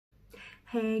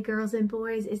Hey girls and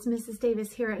boys, it's Mrs.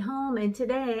 Davis here at home, and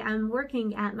today I'm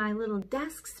working at my little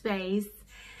desk space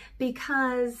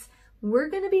because we're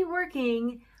going to be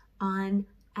working on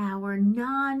our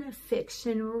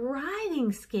nonfiction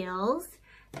writing skills.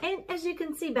 And as you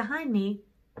can see behind me,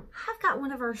 I've got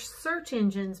one of our search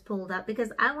engines pulled up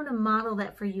because I want to model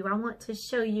that for you. I want to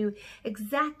show you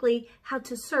exactly how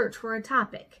to search for a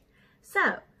topic.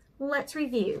 So let's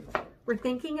review. We're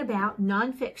thinking about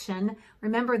nonfiction.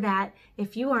 Remember that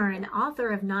if you are an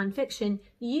author of nonfiction,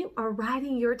 you are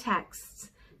writing your texts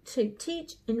to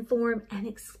teach, inform, and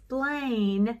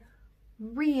explain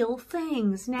real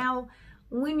things. Now,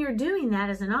 when you're doing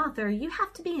that as an author, you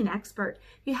have to be an expert.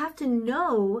 You have to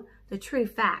know the true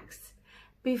facts.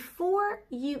 Before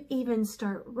you even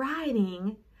start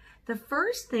writing, the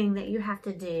first thing that you have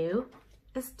to do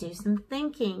is do some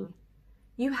thinking.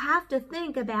 You have to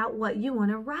think about what you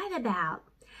want to write about.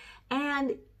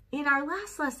 And in our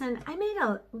last lesson, I made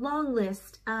a long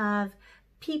list of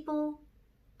people,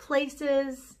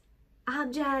 places,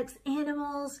 objects,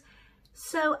 animals.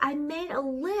 So I made a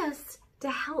list to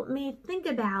help me think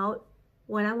about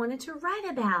what I wanted to write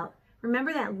about.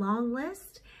 Remember that long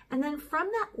list? And then from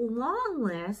that long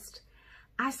list,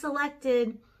 I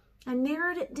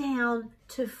narrowed it down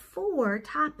to 4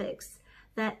 topics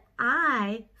that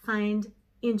I find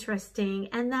interesting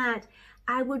and that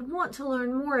I would want to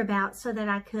learn more about so that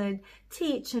I could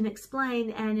teach and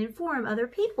explain and inform other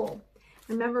people.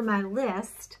 Remember, my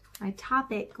list, my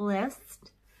topic list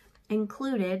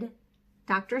included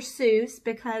Dr. Seuss,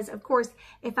 because of course,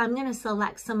 if I'm going to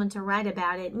select someone to write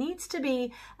about, it needs to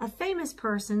be a famous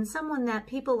person, someone that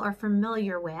people are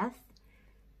familiar with.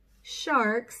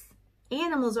 Sharks.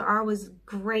 Animals are always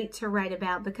great to write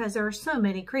about because there are so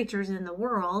many creatures in the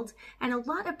world, and a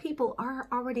lot of people are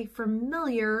already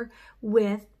familiar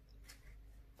with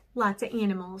lots of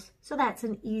animals. So that's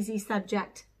an easy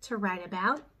subject to write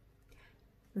about.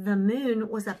 The moon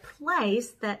was a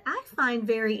place that I find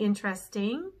very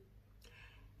interesting.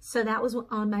 So that was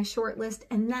on my short list.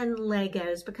 And then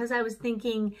Legos, because I was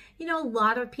thinking, you know, a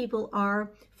lot of people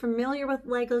are familiar with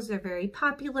Legos. They're very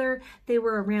popular. They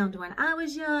were around when I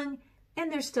was young. And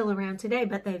they're still around today,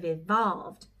 but they've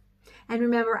evolved. And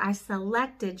remember, I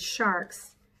selected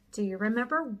sharks. Do you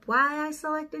remember why I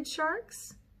selected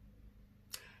sharks?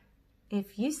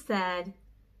 If you said,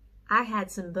 I had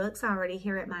some books already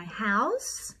here at my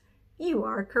house, you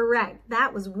are correct.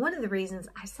 That was one of the reasons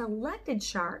I selected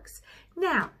sharks.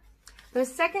 Now, the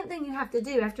second thing you have to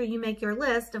do after you make your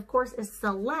list, of course, is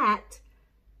select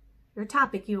your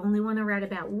topic. You only want to write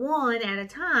about one at a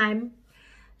time.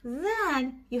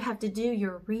 Then you have to do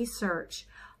your research.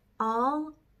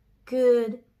 All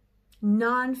good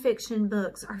nonfiction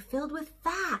books are filled with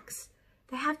facts.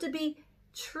 They have to be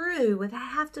true. They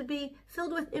have to be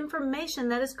filled with information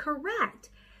that is correct.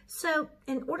 So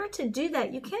in order to do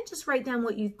that, you can't just write down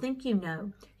what you think you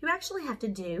know. You actually have to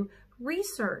do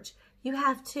research. You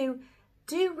have to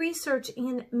do research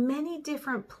in many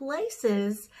different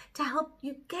places to help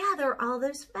you gather all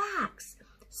those facts.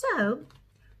 So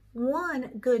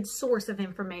one good source of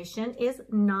information is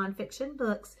nonfiction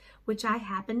books, which I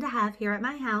happen to have here at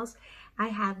my house. I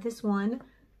have this one,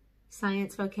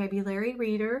 Science Vocabulary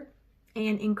Reader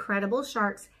and Incredible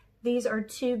Sharks. These are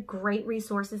 2 great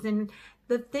resources. And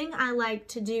the thing I like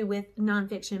to do with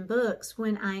nonfiction books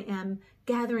when I am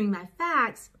gathering my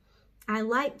facts, I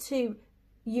like to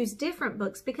use different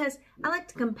books because I like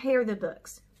to compare the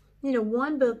books. You know,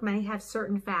 one book may have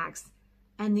certain facts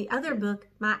and the other book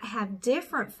might have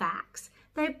different facts.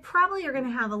 They probably are going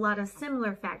to have a lot of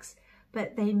similar facts,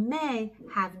 but they may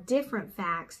have different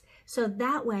facts. So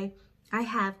that way I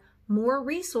have more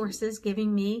resources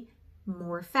giving me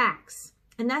more facts.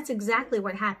 And that's exactly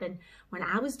what happened when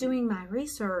I was doing my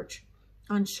research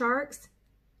on sharks.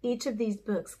 Each of these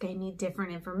books gave me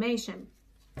different information.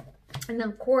 And then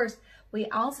of course, we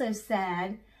also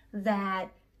said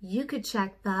that you could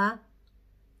check the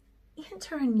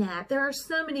internet. There are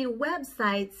so many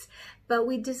websites, but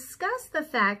we discussed the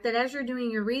fact that as you're doing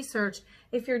your research,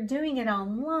 if you're doing it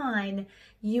online,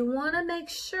 you want to make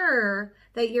sure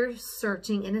that you're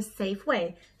searching in a safe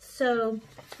way. So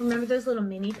remember those little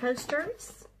mini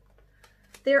posters?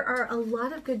 There are a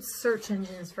lot of good search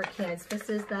engines for kids. This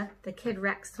is the Kid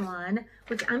Rex one,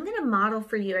 which I'm going to model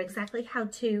for you exactly how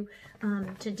to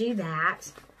do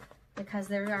that, because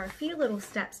there are a few little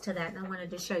steps to that and I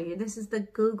wanted to show you. This is the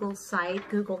Google site,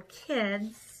 Google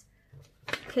Kids,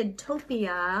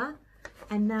 Kidtopia,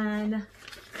 and then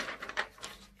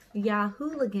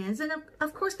Yahooligans. And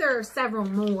of course there are several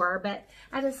more, but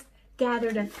I just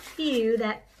gathered a few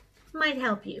that might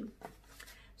help you.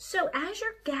 So as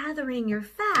you're gathering your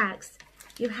facts,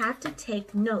 you have to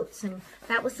take notes. And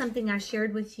that was something I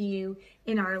shared with you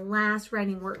in our last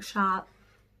writing workshop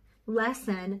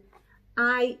lesson.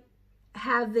 I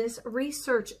have this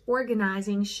research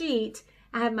organizing sheet.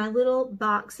 I have my little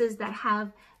boxes that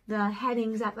have the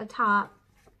headings at the top,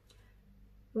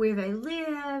 where they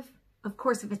live. Of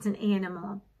course, if it's an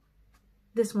animal,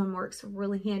 this one works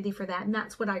really handy for that. And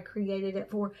that's what I created it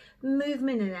for.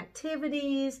 Movement and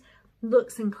activities,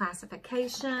 looks and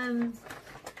classifications.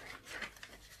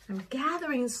 I'm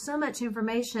gathering so much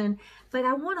information, but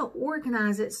I want to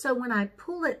organize it so when I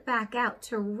pull it back out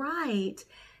to write,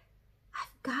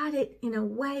 I've got it in a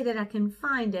way that I can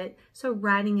find it, so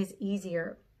writing is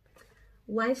easier.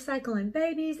 Life cycle in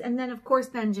babies, and then of course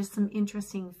then just some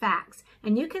interesting facts.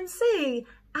 And you can see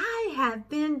I have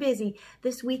been busy.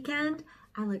 This weekend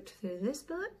I looked through this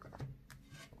book,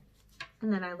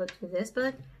 and then I looked through this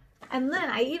book, and then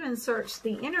I even searched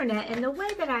the internet. And the way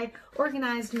that I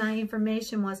organized my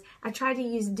information was I tried to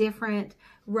use different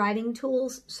writing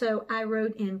tools. So I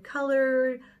wrote in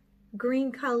color,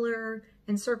 green color,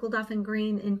 and circled off in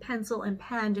green in pencil and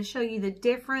pen to show you the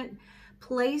different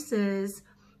places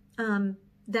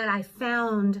that I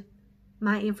found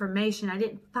my information. I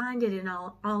didn't find it in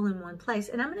all in one place.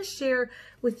 And I'm going to share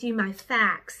with you my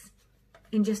facts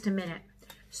in just a minute.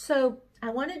 So I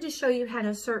wanted to show you how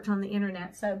to search on the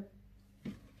internet. So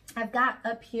I've got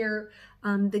up here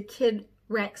the Kid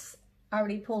Rex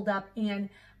already pulled up, and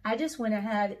I just went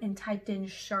ahead and typed in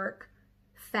shark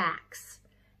facts.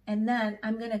 And then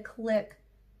I'm going to click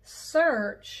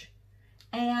search.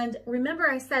 And remember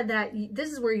I said that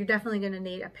this is where you're definitely going to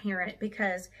need a parent,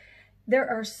 because there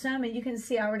are so many. You can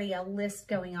see already a list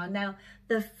going on. Now,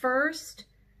 the first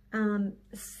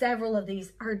several of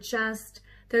these are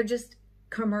they're just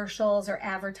commercials or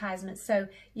advertisements. So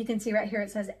you can see right here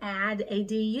it says add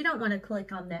AD. You don't want to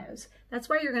click on those. That's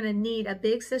why you're going to need a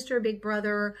big sister, a big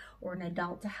brother, or an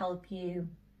adult to help you.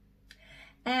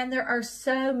 And there are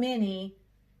so many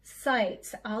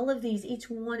sites. All of these, each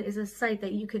one is a site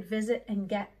that you could visit and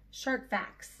get shark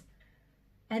facts.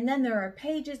 And then there are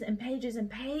pages and pages and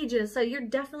pages. So you're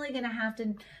definitely going to have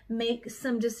to make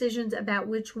some decisions about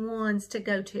which ones to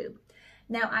go to.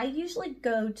 Now, I usually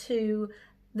go to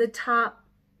the top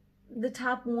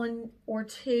one or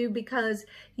two, because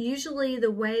usually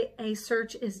the way a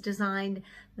search is designed,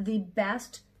 the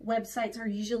best websites are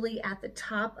usually at the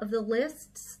top of the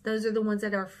lists. Those are the ones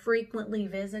that are frequently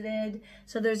visited.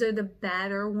 So those are the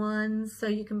better ones. So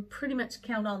you can pretty much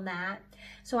count on that.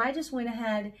 So I just went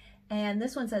ahead, and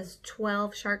this one says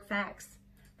 12 shark facts.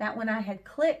 That one I had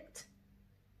clicked,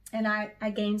 and I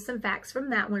gained some facts from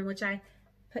that one, which I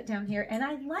put down here. And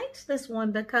I liked this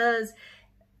one because,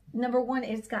 number one,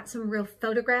 it's got some real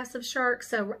photographs of sharks.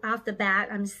 So off the bat,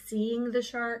 I'm seeing the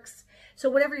sharks. So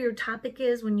whatever your topic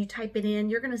is, when you type it in,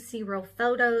 you're going to see real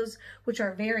photos, which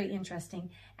are very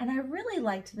interesting. And I really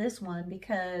liked this one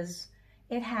because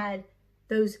it had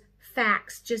those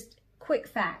facts, just quick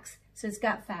facts. So it's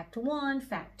got fact 1,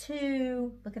 fact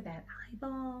 2. Look at that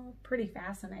eyeball. Pretty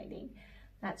fascinating.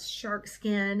 That's shark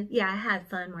skin. Yeah, I had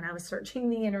fun when I was searching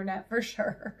the internet for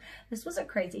sure. This was a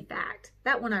crazy fact.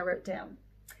 That one I wrote down.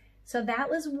 So that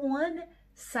was one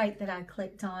site that I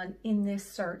clicked on in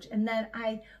this search. And then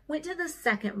I went to the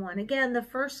second one. Again, the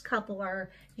first couple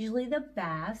are usually the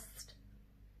best.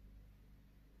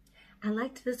 I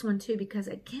liked this one too because,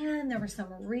 again, there were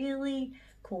some really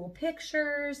cool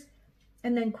pictures.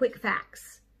 And then quick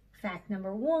facts. Fact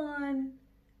number 1,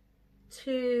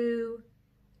 2.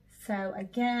 So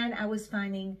again, I was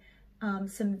finding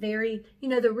some very,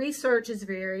 the research is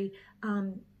very,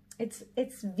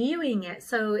 it's viewing it.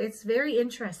 So it's very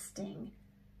interesting.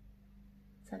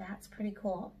 So that's pretty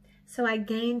cool. So I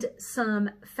gained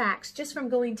some facts just from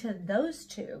going to those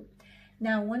two.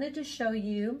 Now I wanted to show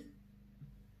you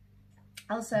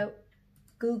also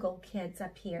Google Kids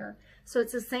up here. So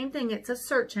it's the same thing. It's a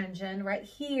search engine. Right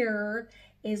here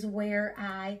is where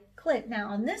I click. Now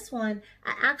on this one,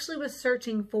 I actually was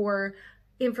searching for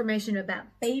information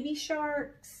about baby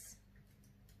sharks.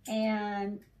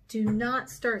 And do not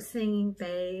start singing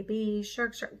baby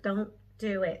shark, shark. Don't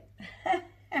do it.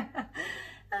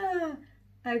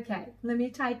 Okay, let me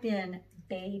type in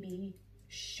baby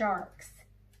sharks,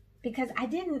 because I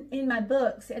didn't, in my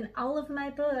books, in all of my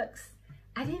books,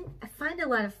 I didn't find a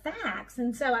lot of facts.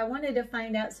 And so I wanted to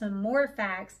find out some more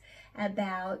facts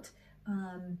about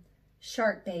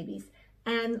shark babies.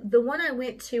 And the one I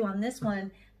went to on this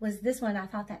one was this one. I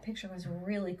thought that picture was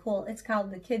really cool. It's called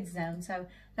the Kids Zone. So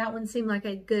that one seemed like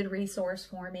a good resource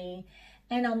for me.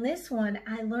 And on this one,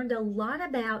 I learned a lot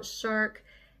about shark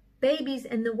babies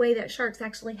and the way that sharks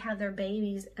actually have their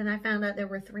babies. And I found out there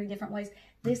were 3 different ways.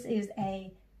 This is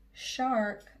a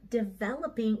shark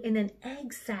developing in an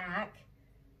egg sac.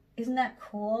 Isn't that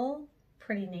cool?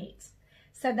 Pretty neat.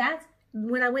 So that's,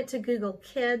 when I went to Google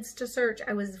Kids to search,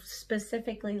 I was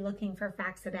specifically looking for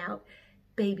facts about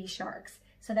baby sharks.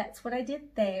 So that's what I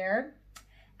did there.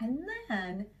 And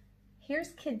then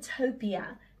here's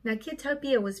Kidtopia. Now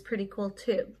Kidtopia was pretty cool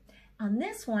too. On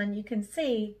this one, you can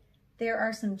see there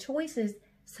are some choices.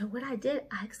 So what I did,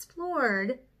 I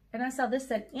explored, and I saw this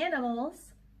said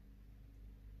animals.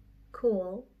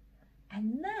 Cool.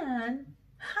 And then,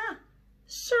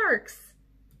 sharks.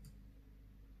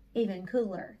 Even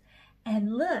cooler.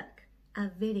 And look, a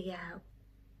video.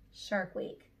 Shark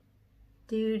Week.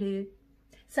 Doo-doo.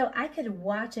 So I could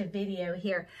watch a video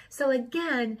here. So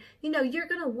again, you know, you're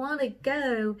going to want to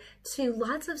go to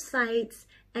lots of sites,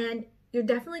 and you're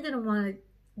definitely going to want to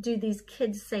do these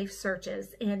kid-safe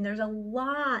searches. And there's a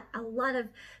lot of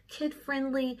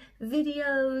kid-friendly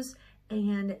videos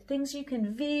and things you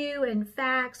can view and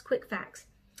facts, quick facts.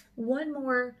 One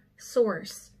more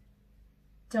source.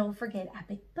 Don't forget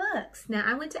Epic Books. Now,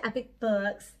 I went to Epic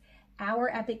Books, our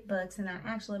Epic Books, and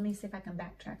let me see if I can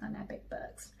backtrack on Epic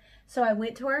Books. So I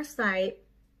went to our site.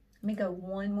 Let me go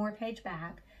one more page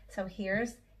back. So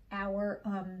here's our,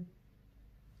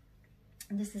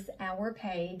 this is our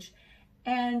page.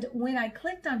 And when I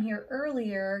clicked on here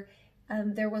earlier,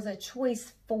 there was a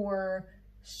choice for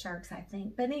sharks, I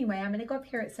think. But anyway, I'm going to go up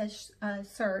here. It says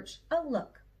search. Oh,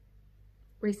 look.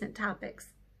 Recent topics.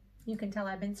 You can tell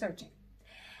I've been searching.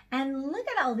 And look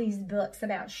at all these books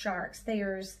about sharks.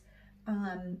 There's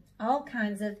all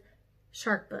kinds of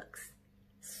shark books.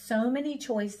 So many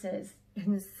choices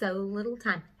in so little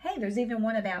time. Hey, there's even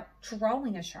one about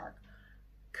drawing a shark.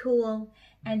 Cool.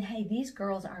 And hey, these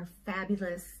girls are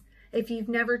fabulous. If you've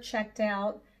never checked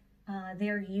out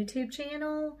their YouTube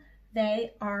channel,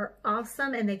 they are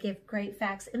awesome and they give great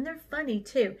facts, and they're funny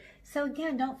too. So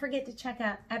again, don't forget to check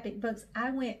out Epic Books.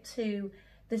 I went to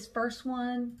this first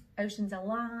one, Oceans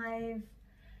Alive,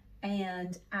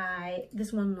 and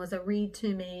this one was a read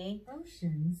to me.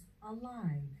 Oceans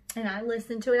Alive. And I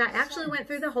listened to it. I actually went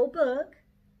through the whole book.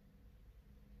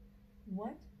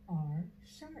 What are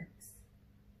sharks?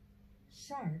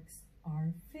 Sharks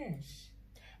are fish.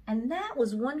 And that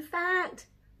was one fact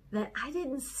that I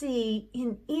didn't see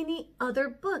in any other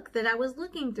book that I was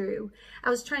looking through. I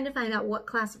was trying to find out what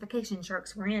classification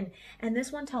sharks were in, and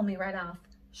this one told me right off,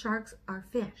 sharks are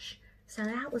fish. So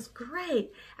that was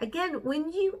great. Again,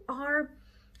 when you are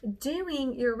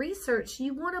doing your research,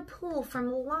 you want to pull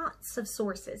from lots of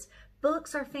sources.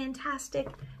 Books are fantastic,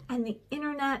 and the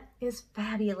internet is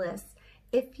fabulous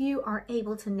if you are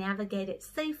able to navigate it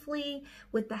safely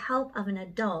with the help of an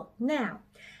adult. Now,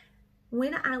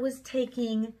 when I was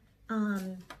taking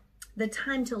the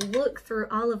time to look through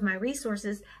all of my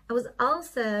resources, I was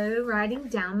also writing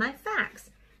down my facts.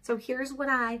 So here's what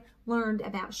I learned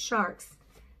about sharks.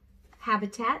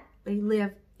 Habitat, they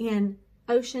live in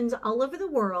oceans all over the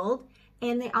world,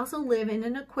 and they also live in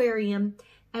an aquarium.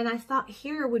 And I thought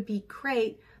here would be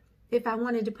great if I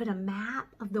wanted to put a map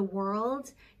of the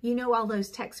world. You know, all those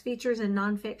text features in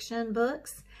nonfiction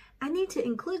books. I need to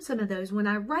include some of those when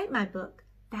I write my book.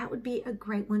 That would be a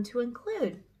great one to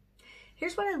include.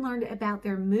 Here's what I learned about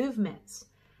their movements.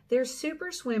 They're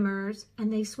super swimmers,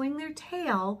 and they swing their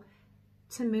tail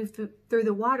to move through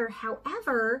the water.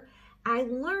 However, I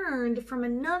learned from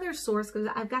another source, because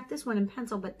I've got this one in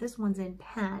pencil, but this one's in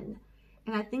pen.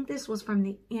 And I think this was from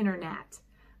the internet,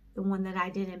 the one that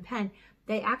I did in pen.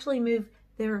 They actually move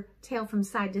their tail from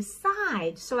side to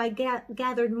side. So I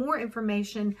gathered more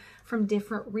information from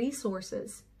different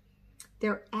resources.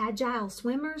 They're agile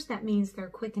swimmers. That means they're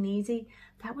quick and easy.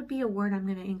 That would be a word I'm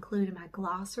going to include in my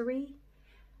glossary.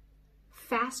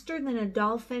 Faster than a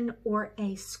dolphin or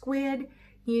a squid.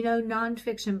 You know,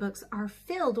 nonfiction books are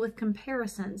filled with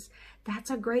comparisons. That's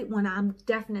a great one. I'm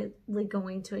definitely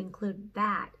going to include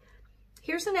that.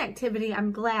 Here's an activity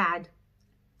I'm glad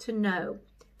to know.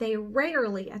 They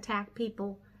rarely attack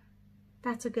people.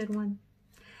 That's a good one.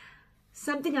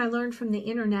 Something I learned from the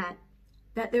internet,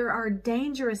 that there are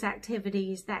dangerous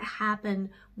activities that happen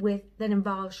that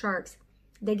involve sharks.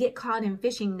 They get caught in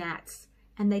fishing nets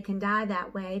and they can die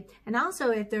that way. And also,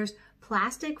 if there's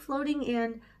plastic floating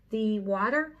in the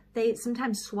water, they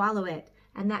sometimes swallow it,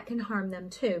 and that can harm them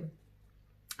too.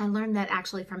 I learned that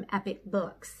actually from Epic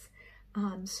Books.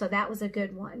 So that was a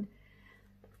good one.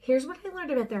 Here's what I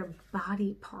learned about their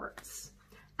body parts.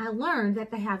 I learned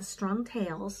that they have strong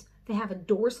tails. They have a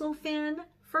dorsal fin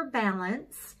for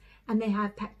balance, and they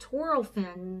have pectoral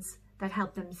fins that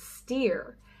help them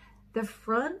steer. The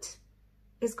front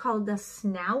is called the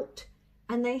snout,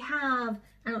 and they have,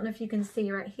 I don't know if you can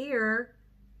see right here,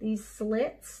 these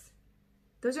slits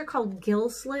those are called gill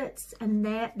slits, and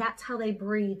that's how they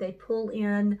breathe. They pull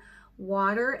in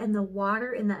water, and the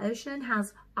water in the ocean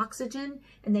has oxygen,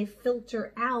 and they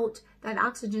filter out that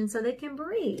oxygen so they can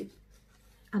breathe.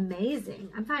 Amazing.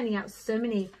 I'm finding out so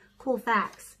many cool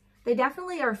facts. They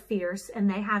definitely are fierce, and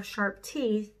they have sharp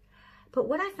teeth. But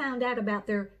what I found out about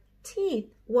their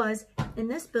teeth was, in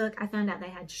this book, I found out they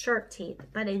had sharp teeth.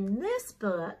 But in this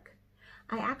book,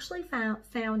 I actually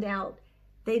found out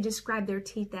they described their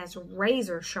teeth as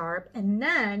razor sharp. And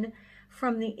then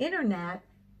from the internet,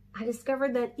 I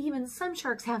discovered that even some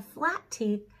sharks have flat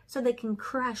teeth so they can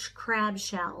crush crab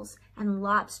shells and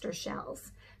lobster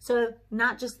shells. So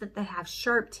not just that they have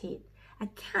sharp teeth.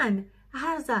 Again,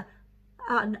 as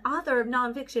an author of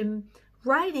nonfiction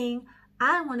writing,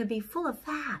 I want to be full of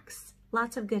facts,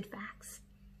 lots of good facts.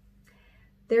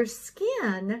 Their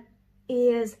skin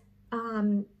is,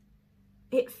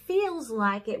 it feels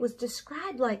like, it was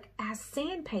described like as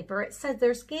sandpaper. It says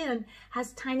their skin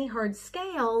has tiny hard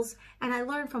scales, and I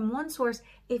learned from one source,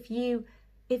 if you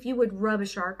would rub a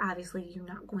shark, obviously you're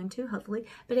not going to, hopefully,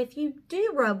 but if you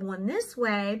do rub one this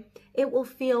way, it will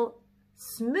feel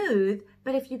smooth,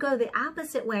 but if you go the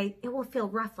opposite way, it will feel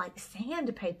rough like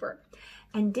sandpaper.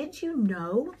 And did you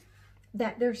know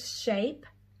that their shape,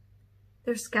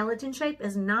 their skeleton shape,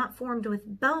 is not formed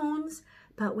with bones,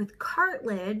 but with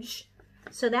cartilage?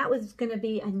 So that was going to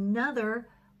be another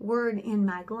word in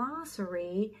my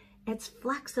glossary. It's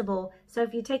flexible. So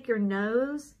if you take your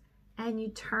nose and you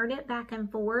turn it back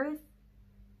and forth,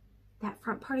 that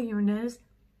front part of your nose,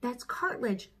 that's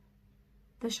cartilage.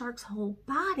 The shark's whole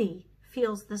body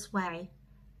feels this way.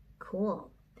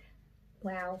 Cool.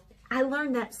 Wow. I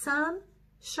learned that some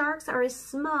sharks are as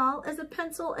small as a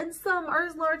pencil and some are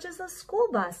as large as a school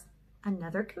bus.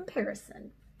 Another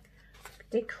comparison.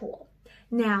 Pretty cool.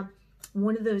 Now,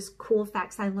 one of those cool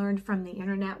facts I learned from the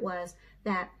internet was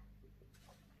that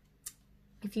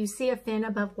if you see a fin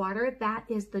above water, that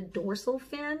is the dorsal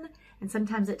fin, and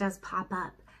sometimes it does pop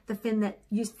up. The fin that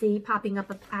you see popping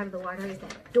up out of the water is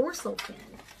that dorsal fin.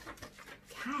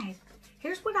 Okay,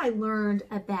 here's what I learned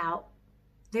about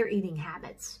their eating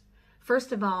habits.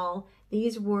 First of all,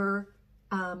 these were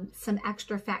some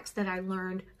extra facts that I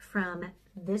learned from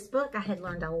this book. I had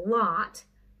learned a lot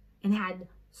and had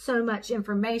so much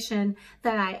information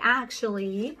that I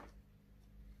actually,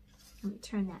 let me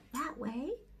turn that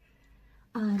way,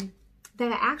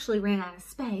 that I actually ran out of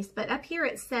space. But up here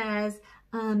it says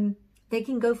they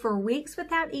can go for weeks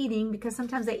without eating, because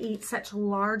sometimes they eat such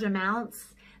large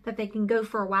amounts that they can go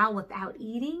for a while without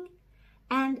eating.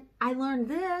 And I learned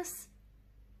this,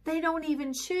 they don't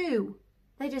even chew.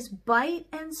 They just bite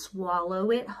and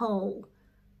swallow it whole.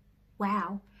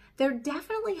 Wow. They're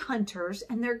definitely hunters,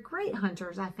 and they're great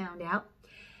hunters, I found out.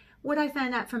 What I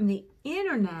found out from the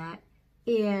internet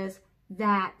is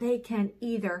that they can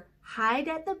either hide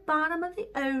at the bottom of the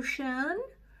ocean,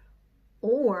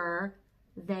 or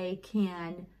they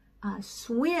can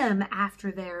swim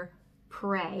after their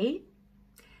prey.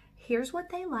 Here's what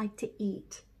they like to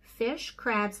eat: fish,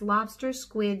 crabs, lobsters,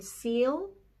 squid,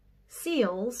 seals,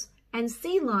 and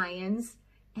sea lions,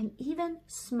 and even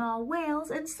small whales,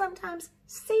 and sometimes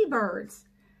seabirds.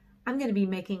 I'm going to be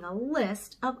making a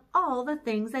list of all the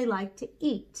things they like to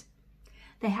eat.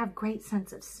 They have great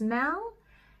sense of smell.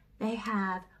 They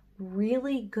have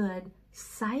really good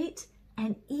sight,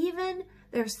 and even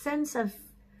their sense of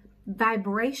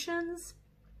vibrations,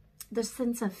 the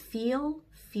sense of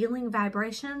feeling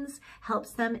vibrations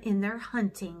helps them in their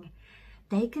hunting.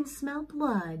 They can smell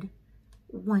blood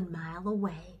 1 mile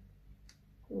away.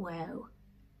 Whoa.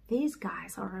 These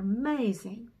guys are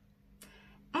amazing.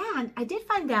 And I did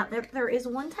find out that there is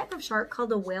one type of shark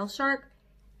called a whale shark.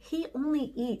 He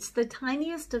only eats the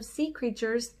tiniest of sea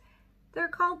creatures. They're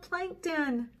called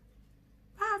plankton.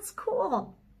 That's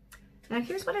cool. Now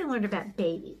here's what I learned about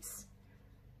babies.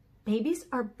 Babies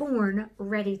are born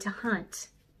ready to hunt.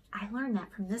 I learned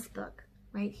that from this book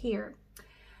right here.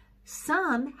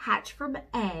 Some hatch from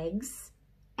eggs,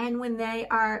 and when they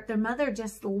are, their mother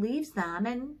just leaves them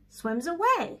and swims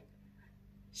away.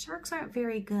 Sharks aren't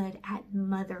very good at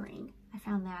mothering. I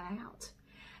found that out.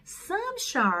 Some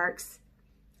sharks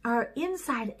are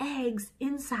inside eggs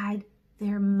inside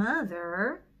their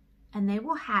mother, and they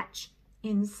will hatch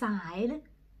inside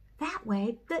that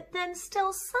way. But then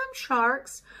still some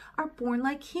sharks are born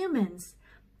like humans.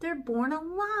 They're born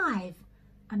alive.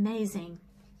 Amazing.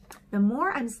 The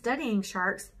more I'm studying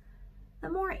sharks, the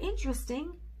more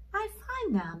interesting I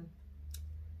find them.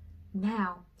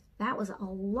 Now, that was a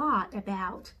lot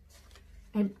about,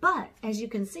 but as you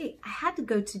can see, I had to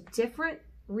go to different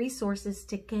resources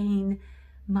to gain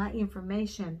my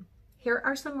information. Here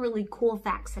are some really cool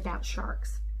facts about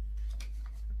sharks.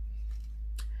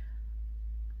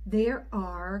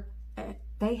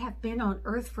 they have been on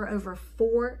Earth for over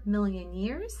 4 million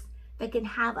years. They can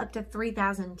have up to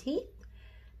 3,000 teeth.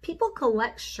 People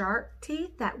collect shark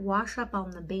teeth that wash up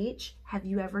on the beach. Have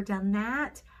you ever done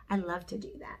that? I love to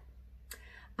do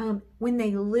that. When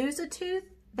they lose a tooth,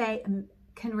 they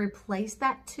can replace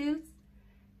that tooth.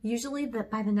 Usually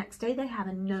by the next day, they have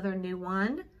another new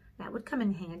one. That would come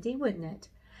in handy, wouldn't it?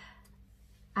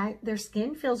 Their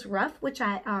skin feels rough, which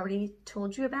I already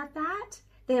told you about that.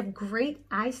 They have great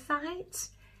eyesight,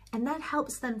 and that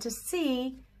helps them to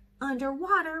see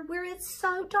underwater where it's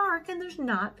so dark and there's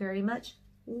not very much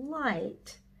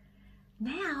light.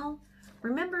 Now,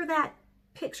 remember that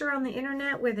picture on the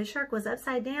internet where the shark was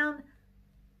upside down?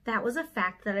 That was a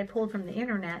fact that I pulled from the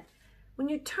internet. When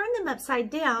you turn them upside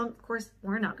down, of course,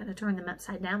 we're not going to turn them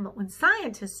upside down, but when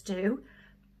scientists do,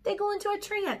 they go into a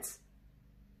trance.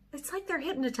 It's like they're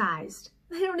hypnotized.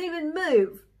 They don't even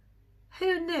move.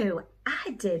 Who knew?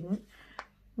 I didn't.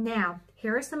 Now,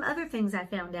 here are some other things I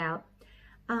found out.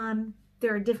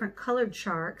 There are different colored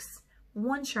sharks.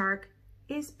 One shark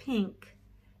is pink,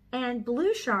 and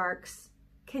blue sharks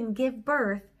can give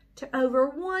birth to over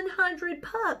 100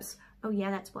 pups. Oh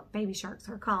yeah, that's what baby sharks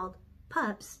are called,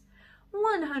 pups.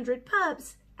 100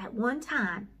 pups at one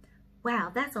time.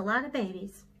 Wow, that's a lot of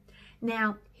babies.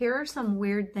 Now, here are some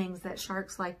weird things that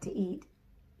sharks like to eat.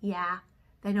 Yeah,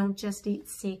 they don't just eat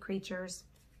sea creatures.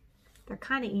 They're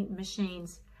kind of eating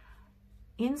machines.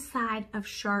 Inside of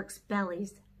sharks'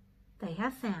 bellies, they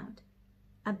have found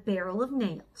a barrel of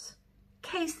nails,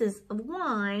 cases of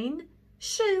wine,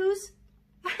 shoes,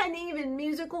 and even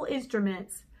musical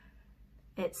instruments.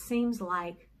 It seems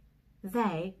like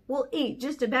they will eat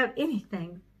just about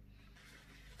anything.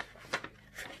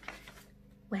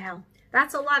 Well,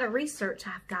 that's a lot of research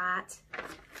I've got.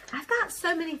 I've got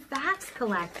so many facts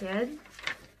collected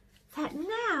that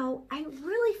now I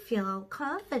really feel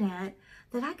confident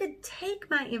that I could take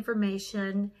my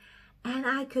information and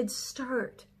I could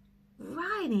start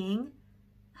writing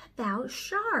about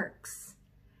sharks.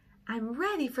 I'm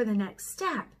ready for the next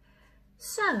step.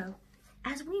 So,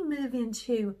 as we move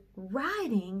into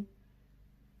writing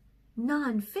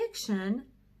nonfiction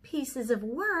pieces of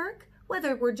work,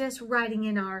 whether we're just writing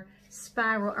in our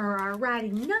spiral or our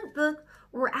writing notebook,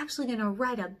 or we're actually going to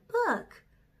write a book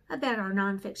about our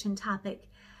nonfiction topic,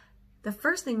 the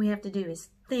first thing we have to do is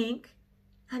think,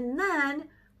 and then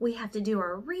we have to do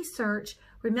our research.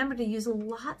 Remember to use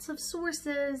lots of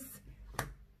sources,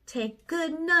 take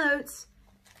good notes,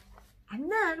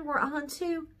 and then we're on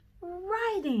to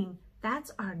writing.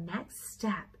 That's our next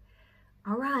step.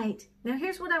 All right, now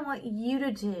here's what I want you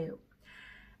to do.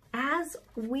 As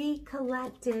we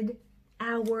collected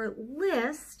our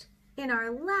list in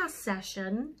our last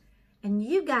session, and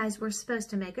you guys were supposed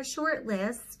to make a short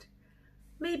list,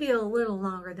 maybe a little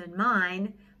longer than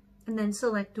mine, and then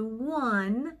select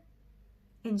one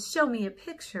and show me a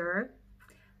picture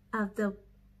of the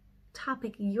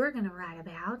topic you're going to write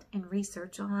about and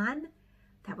research on.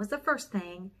 That was the first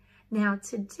thing. Now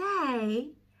today,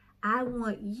 I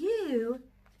want you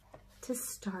to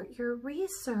start your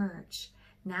research.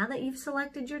 Now that you've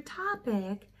selected your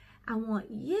topic, I want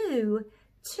you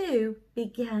to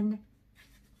begin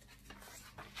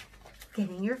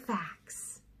getting your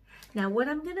facts. Now what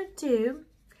I'm going to do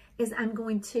is I'm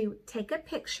going to take a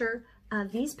picture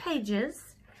of these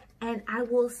pages and I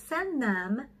will send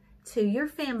them to your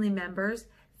family members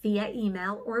via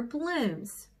email or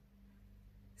Blooms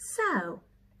so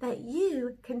that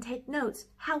you can take notes.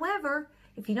 However,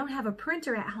 if you don't have a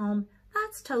printer at home,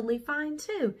 that's totally fine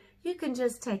too. You can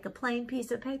just take a plain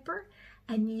piece of paper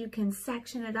and you can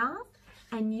section it off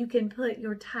and you can put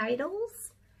your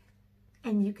titles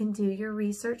and you can do your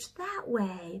research that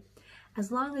way.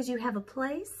 As long as you have a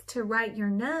place to write your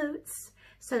notes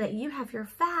so that you have your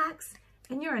facts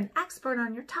and you're an expert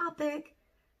on your topic,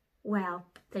 well,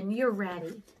 then you're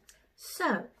ready.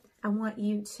 So I want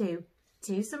you to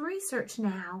do some research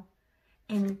now.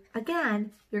 And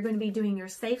again, you're going to be doing your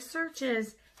safe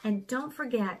searches, and don't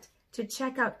forget to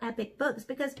check out Epic Books,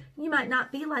 because you might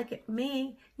not be like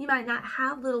me. You might not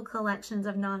have little collections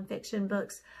of nonfiction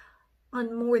books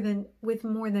with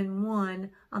more than one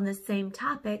on the same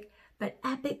topic, but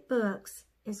Epic Books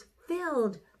is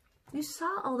filled. You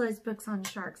saw all those books on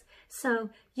sharks. So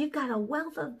you've got a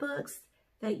wealth of books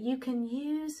that you can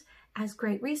use as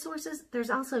great resources. There's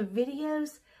also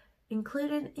videos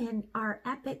included in our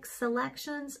Epic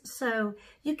selections, so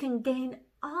you can gain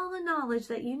all the knowledge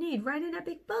that you need right in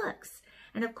Epic Books.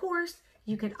 And of course,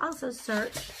 you can also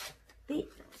search the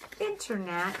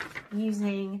internet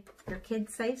using your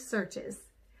kid-safe searches.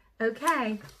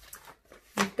 Okay,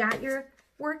 you've got your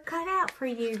work cut out for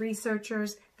you,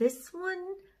 researchers. This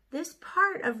one this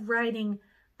part of writing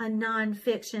a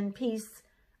nonfiction piece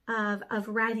of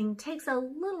writing takes a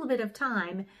little bit of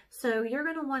time, so you're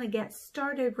going to want to get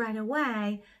started right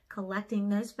away collecting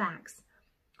those facts.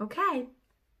 Okay,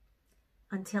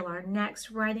 until our next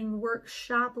writing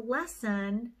workshop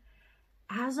lesson,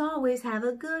 as always, have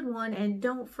a good one, and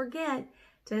don't forget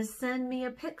to send me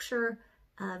a picture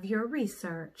of your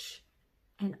research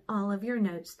and all of your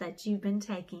notes that you've been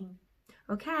taking.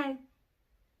 Okay,